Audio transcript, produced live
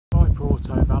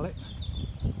Auto Valet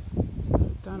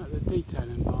down at the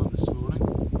detailing barn this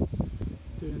morning,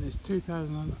 doing this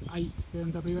 2008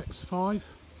 BMW X5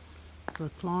 for a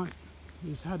client.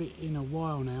 He's had it in a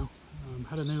while now,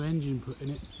 had a new engine put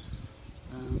in it.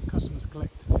 Customers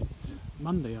collected it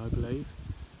Monday, I believe,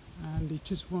 and he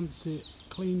just wants it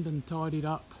cleaned and tidied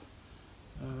up,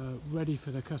 ready for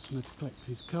the customer to collect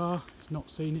his car. He's not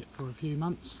seen it for a few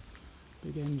months.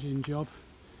 Big engine job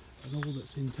and all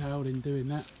that's entailed in doing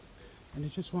that, and he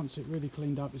just wants it really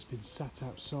cleaned up. It's been sat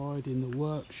outside in the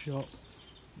workshop.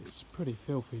 It's pretty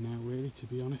filthy now, really, to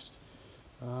be honest.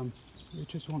 He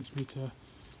just wants me to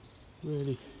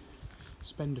really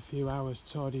spend a few hours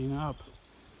tidying it up,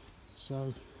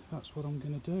 so that's what I'm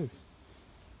going to do.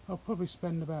 I'll probably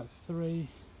spend about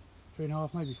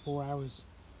 3.5, maybe 4 hours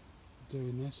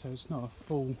doing this, so it's not a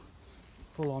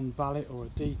full-on valet or a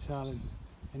detail in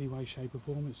any way, shape or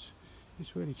form.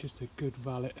 It's really just a good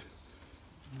valet.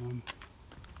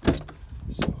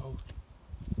 So I'll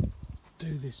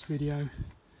do this video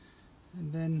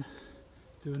and then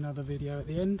do another video at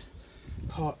the end,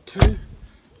 part 2,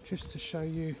 just to show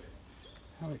you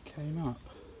how it came up.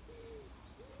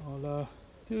 I'll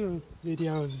do a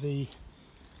video of the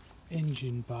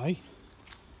engine bay,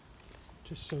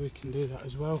 just so we can do that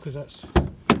as well, because it's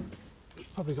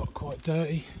probably got quite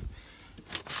dirty.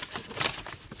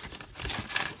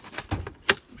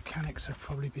 Mechanics have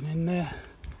probably been in there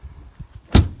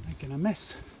making a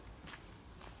mess,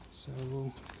 so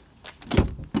we'll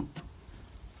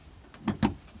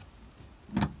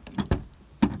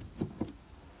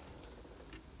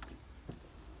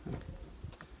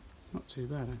not too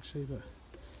bad actually, but it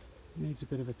needs a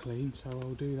bit of a clean, so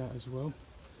I'll do that as well.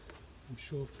 I'm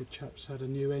sure if the chap's had a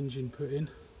new engine put in,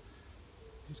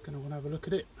 he's going to want to have a look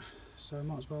at it, so I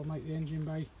might as well make the engine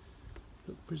bay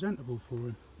look presentable for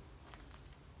him.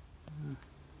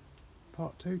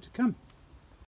 Part 2 to come.